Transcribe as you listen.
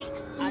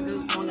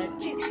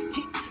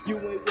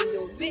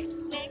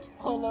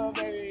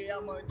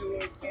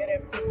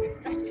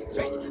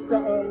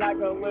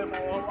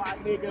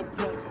nigga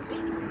pull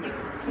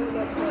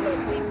up,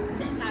 bitch.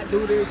 That's how I do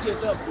this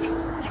shit up.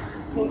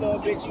 Pull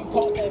up, bitch, you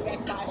talk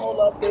that's my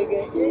whole up,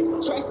 nigga.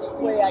 Interest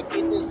where I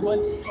get this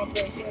money from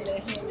the hand to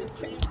hand.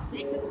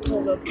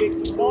 Pull up,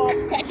 bitch, you know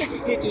I'm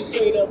packing. Hit you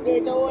straight up,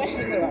 bitch. Oh,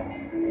 hell.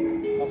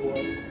 My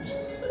boy.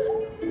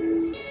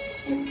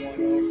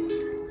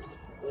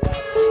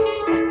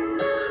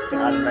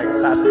 Trying to make a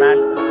pass man.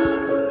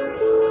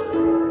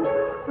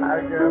 I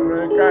get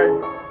really okay.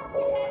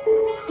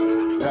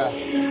 Yeah,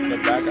 the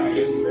back on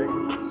this nigga.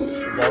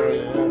 Go really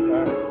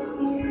inside.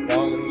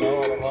 Don't even know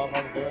what the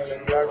motherfucker doing.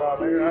 Nigga, back on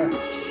nigga.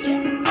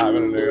 I'm in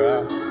a nigga.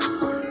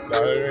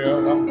 Don't even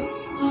know.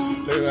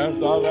 Nigga,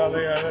 that's all that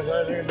nigga.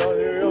 Nigga, don't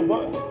even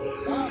know.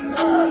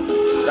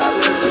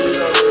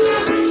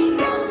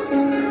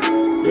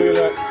 Look at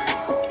that.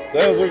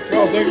 There's a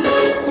cross, nigga.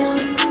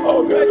 Oh,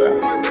 goddamn.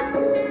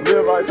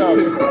 Yeah, right now.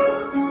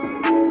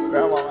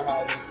 Grandma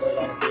had this straight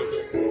on the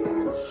picture.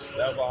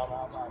 That's why I'm out.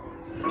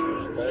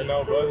 Ain't no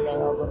budget on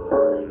house.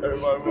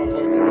 Everybody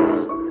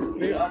motherfucker.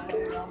 Nigga,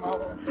 I'm out.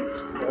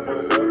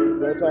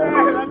 That's how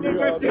I do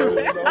that shit.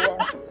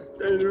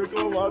 Hey, you go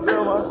my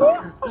damn house.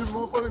 You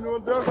motherfucking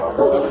doing damn house.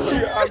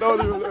 I know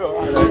you live.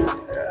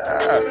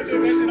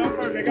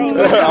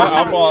 I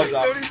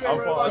apologize. I'm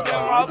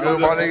good,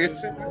 my nigga.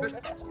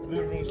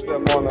 Didn't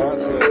step on that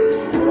shit.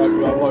 But I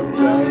got like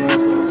down.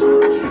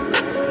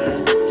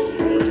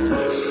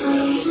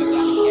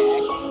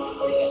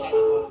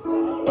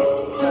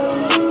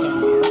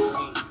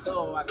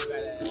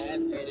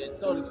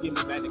 Give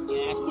me back the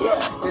cash.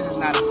 This is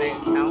not a bank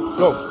account.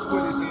 Go.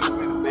 Put this shit in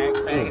the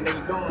backpack.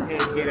 Nigga, go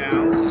ahead and get out.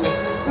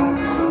 Don't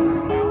speak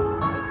about.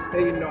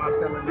 Nigga know I'm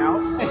selling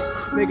out.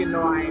 Nigga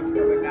know I ain't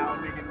selling out.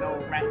 Nigga know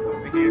rats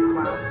over here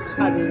clown.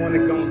 I just wanna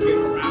go and get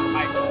around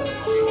like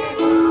motherfucking head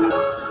to the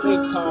top. They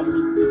call me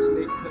bitch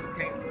nigga because I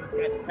can't look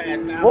at the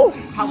past now. Whoa.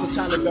 I was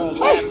trying to go and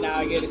laugh now.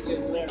 I get this shit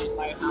lyrics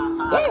like ha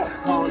ha.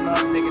 Hold up,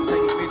 nigga, take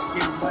a bitch,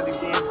 get money,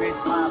 then bitch,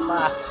 bye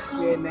bye.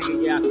 Yeah, nigga,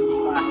 yeah, I see you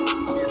bye.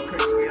 It's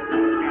crazy.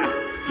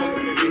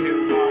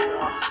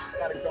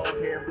 Gotta go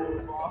here and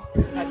move off.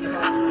 Had to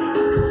help you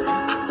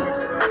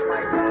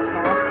like no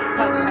talk.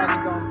 Had to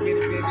go and get it,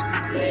 baby.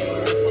 See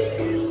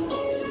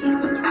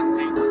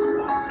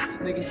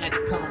nigga had to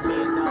come in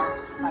now.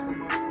 Like a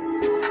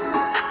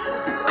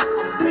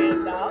man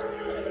dog.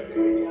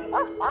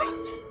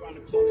 Around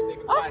the corner,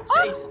 nigga by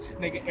Chase.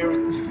 Nigga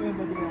Eric.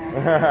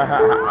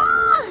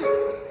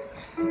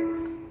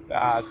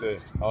 That's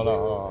it. Hold on.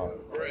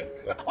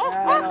 Yeah,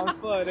 that was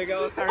fun. Nigga, I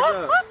was turned up.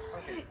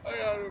 I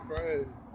got it, crazy.